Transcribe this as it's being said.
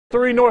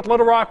3 North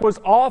Little Rock was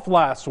off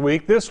last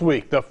week. This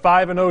week, the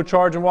 5-0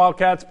 Charging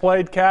Wildcats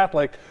played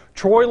Catholic.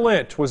 Troy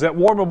Lynch was at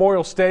War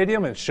Memorial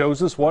Stadium and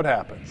shows us what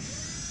happened.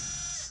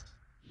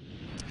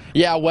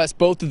 Yeah, Wes,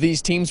 both of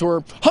these teams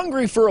were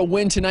hungry for a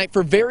win tonight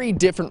for very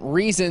different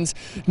reasons.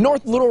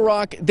 North Little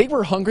Rock, they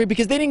were hungry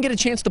because they didn't get a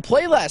chance to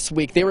play last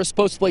week. They were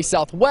supposed to play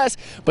Southwest,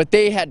 but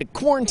they had to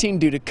quarantine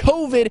due to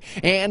COVID.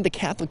 And the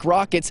Catholic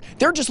Rockets,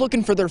 they're just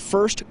looking for their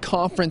first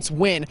conference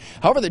win.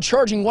 However, the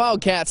Charging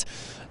Wildcats,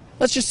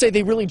 let's just say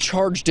they really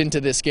charged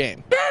into this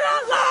game.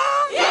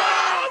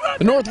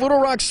 The North Little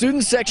Rock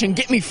student section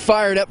get me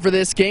fired up for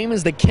this game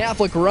as the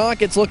Catholic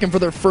Rockets looking for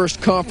their first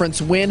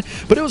conference win.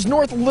 But it was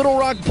North Little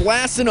Rock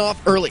blasting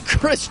off early.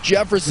 Chris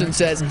Jefferson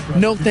says,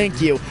 no thank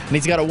you. And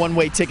he's got a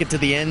one-way ticket to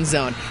the end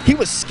zone. He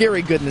was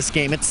scary good in this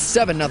game. It's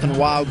 7-0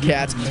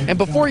 Wildcats. And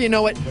before you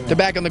know it, they're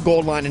back on the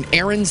goal line. And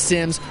Aaron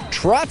Sims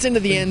trots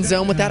into the end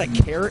zone without a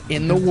care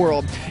in the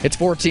world. It's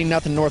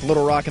 14-0 North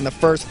Little Rock in the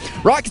first.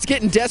 Rockets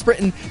getting desperate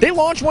and they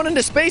launch one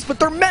into space, but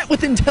they're met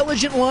with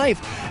intelligent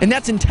life. And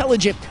that's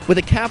intelligent with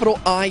a capital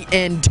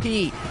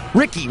I-N-T.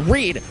 Ricky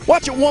Reed,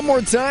 watch it one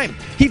more time.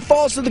 He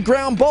falls to the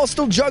ground, ball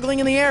still juggling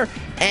in the air,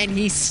 and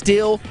he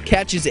still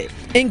catches it.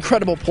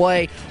 Incredible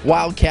play,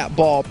 Wildcat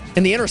ball,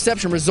 and the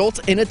interception results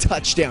in a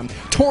touchdown.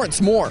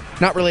 Torrance Moore,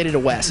 not related to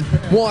Wes,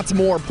 wants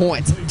more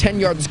points.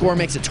 10-yard score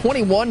makes it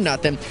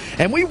 21-0,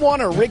 and we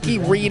want a Ricky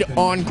Reed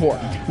encore.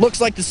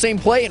 Looks like the same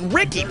play, and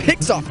Ricky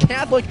picks off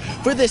Catholic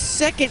for the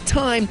second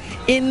time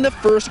in the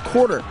first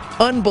quarter.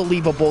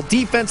 Unbelievable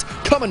defense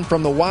coming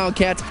from the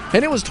Wildcats,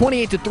 and it was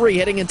 28-3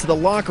 heading into the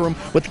locker room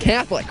with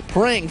Catholic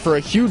praying for a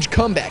huge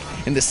comeback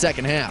in the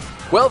second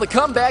half. Well, the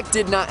comeback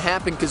did not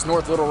happen because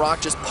North Little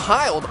Rock just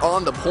piled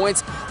on the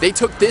points. They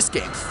took this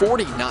game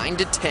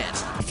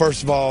 49-10.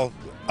 First of all,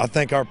 I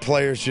think our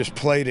players just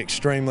played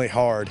extremely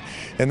hard,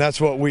 and that's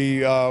what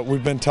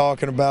we've been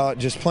talking about,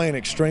 just playing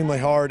extremely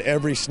hard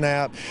every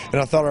snap, and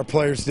I thought our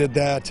players did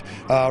that.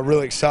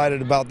 Really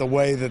excited about the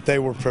way that they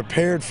were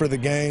prepared for the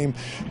game.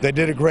 They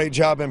did a great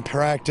job in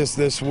practice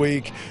this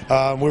week.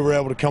 We were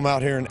able to come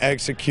out here and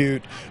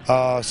execute, so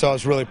I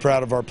was really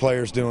proud of our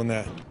players doing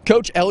that.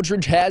 Coach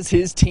Eldridge has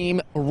his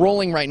team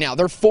rolling right now.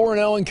 They're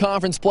 4-0 in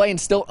conference play and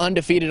still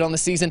undefeated on the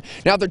season.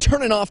 Now they're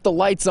turning off the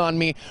lights on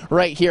me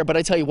right here, but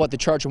I tell you what, the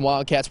Charging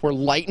Wildcats were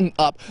lighting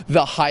up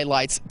the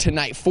highlights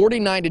tonight.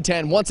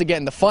 49-10. Once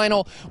again, the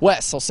final.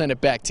 Wes, I'll send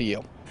it back to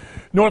you.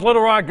 North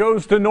Little Rock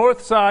goes to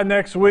Northside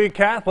next week.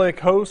 Catholic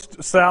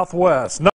hosts Southwest.